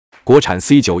国产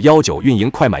C919运营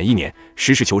快满1年，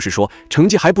实事求是说，成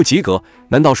绩还不及格。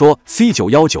难道说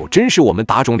C919真是我们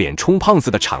打肿脸充胖子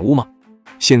的产物吗？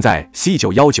现在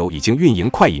C919已经运营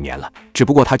快1年了，只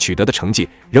不过它取得的成绩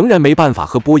仍然没办法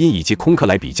和播音以及空客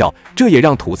来比较，这也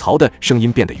让吐槽的声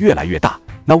音变得越来越大。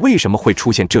那为什么会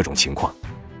出现这种情况？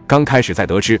刚开始在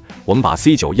得知我们把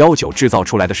C919制造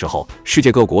出来的时候，世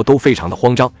界各国都非常的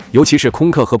慌张，尤其是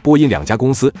空客和波音2家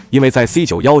公司，因为在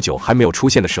C919还没有出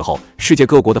现的时候，世界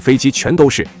各国的飞机全都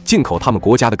是进口他们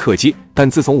国家的客机，但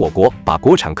自从我国把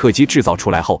国产客机制造出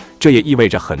来后，这也意味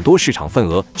着很多市场份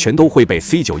额全都会被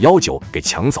C919给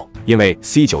抢走，因为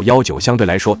C919相对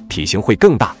来说体型会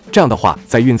更大，这样的话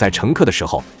在运载乘客的时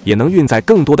候也能运载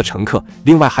更多的乘客。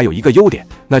另外还有一个优点，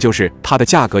那就是它的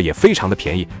价格也非常的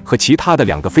便宜，和其他的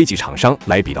2个飞机厂商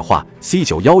来比的话，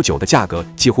 C919的价格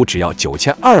几乎只要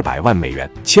9200万美元，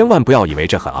千万不要以为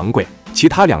这很昂贵，其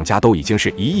他2家都已经是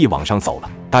1亿往上走了。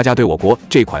大家对我国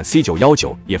这款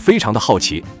C919也非常的好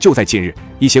奇，就在近日，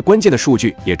一些关键的数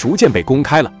据也逐渐被公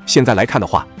开了。现在来看的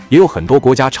话，也有很多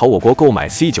国家朝我国购买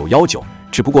C919，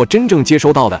只不过真正接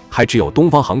收到的还只有东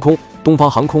方航空。东方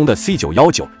航空的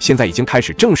C919现在已经开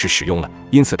始正式使用了，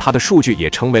因此它的数据也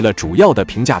成为了主要的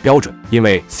评价标准。因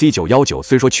为 C919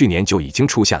虽说去年就已经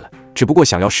出现了，只不过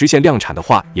想要实现量产的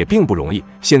话也并不容易。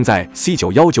现在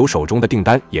C919手中的订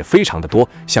单也非常的多，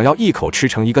想要一口吃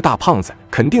成一个大胖子，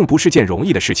肯定不是件容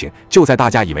易的事情。就在大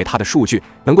家以为它的数据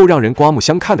能够让人刮目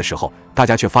相看的时候，大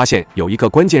家却发现有一个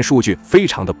关键数据非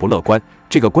常的不乐观。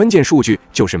这个关键数据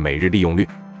就是每日利用率。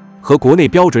和国内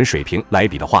标准水平来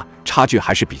比的话，差距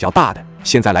还是比较大的。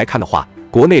现在来看的话，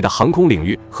国内的航空领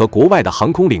域和国外的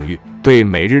航空领域对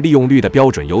每日利用率的标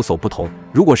准有所不同。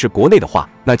如果是国内的话，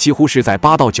那几乎是在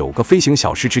8到9个飞行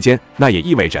小时之间，那也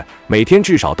意味着每天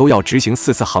至少都要执行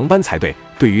4次航班才对。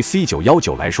对于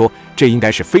C919来说，这应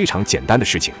该是非常简单的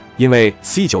事情，因为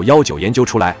C919研究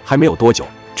出来还没有多久，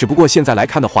只不过现在来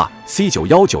看的话，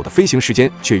 C919的飞行时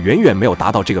间却远远没有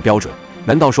达到这个标准。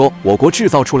难道说我国制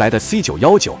造出来的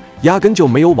C919压根就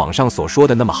没有网上所说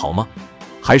的那么好吗？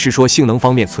还是说性能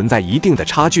方面存在一定的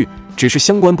差距，只是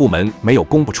相关部门没有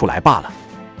公布出来罢了？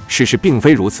事实并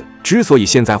非如此，之所以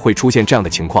现在会出现这样的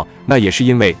情况，那也是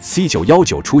因为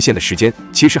C919出现的时间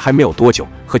其实还没有多久，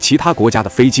和其他国家的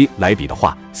飞机来比的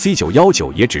话，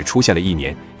 C919也只出现了1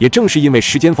年。也正是因为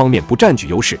时间方面不占据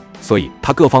优势，所以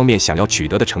它各方面想要取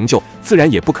得的成就，自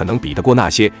然也不可能比得过那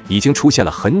些已经出现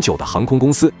了很久的航空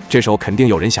公司。这时候肯定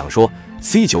有人想说，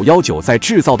 C919在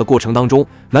制造的过程当中，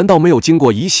难道没有经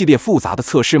过一系列复杂的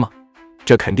测试吗？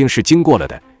这肯定是经过了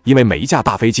的，因为每一架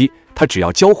大飞机它只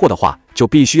要交货的话，就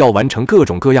必须要完成各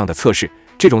种各样的测试。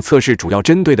这种测试主要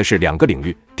针对的是2个领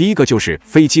域，第一个就是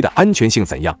飞机的安全性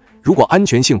怎样，如果安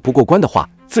全性不过关的话，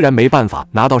自然没办法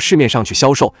拿到市面上去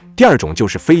销售。第二种就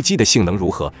是飞机的性能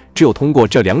如何，只有通过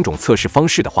这2种测试方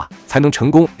式的话，才能成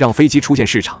功让飞机出现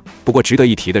市场。不过值得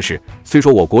一提的是，虽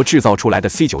说我国制造出来的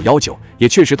C919也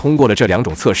确实通过了这2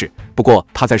种测试，不过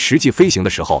它在实际飞行的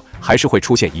时候还是会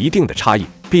出现一定的差异，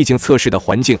毕竟测试的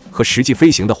环境和实际飞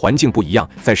行的环境不一样，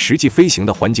在实际飞行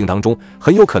的环境当中，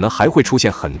很有可能还会出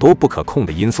现很多不可控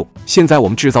的因素。现在我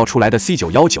们制造出来的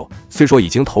C919虽说已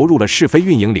经投入了试飞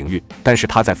运营领域，但是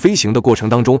它在飞行的过程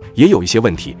当中也有一些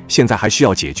问题，现在还需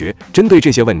要解决。针对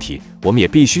这些问题，我们也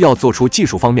必须要做出技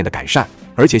术方面的改善。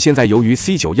而且现在由于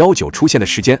C919出现的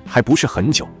时间还不是很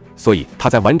久，所以它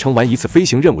在完成完1次飞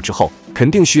行任务之后，肯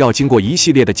定需要经过一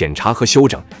系列的检查和修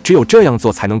整，只有这样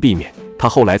做才能避免它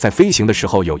后来在飞行的时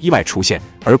候有意外出现。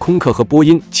而空客和波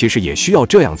音其实也需要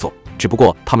这样做，只不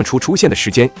过他们出现的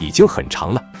时间已经很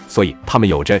长了，所以他们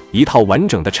有着一套完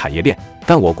整的产业链。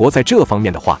但我国在这方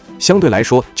面的话，相对来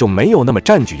说就没有那么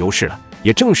占据优势了。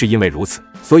也正是因为如此，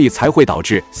所以才会导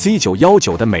致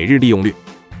C919的每日利用率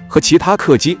和其他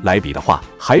客机来比的话，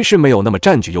还是没有那么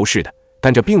占据优势的。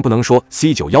但这并不能说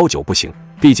C919不行，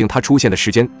毕竟它出现的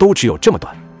时间都只有这么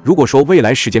短。如果说未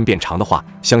来时间变长的话，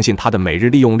相信它的每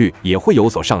日利用率也会有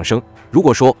所上升。如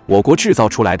果说我国制造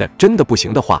出来的真的不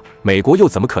行的话，美国又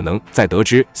怎么可能在得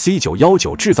知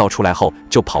C919制造出来后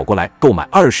就跑过来购买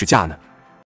20架呢？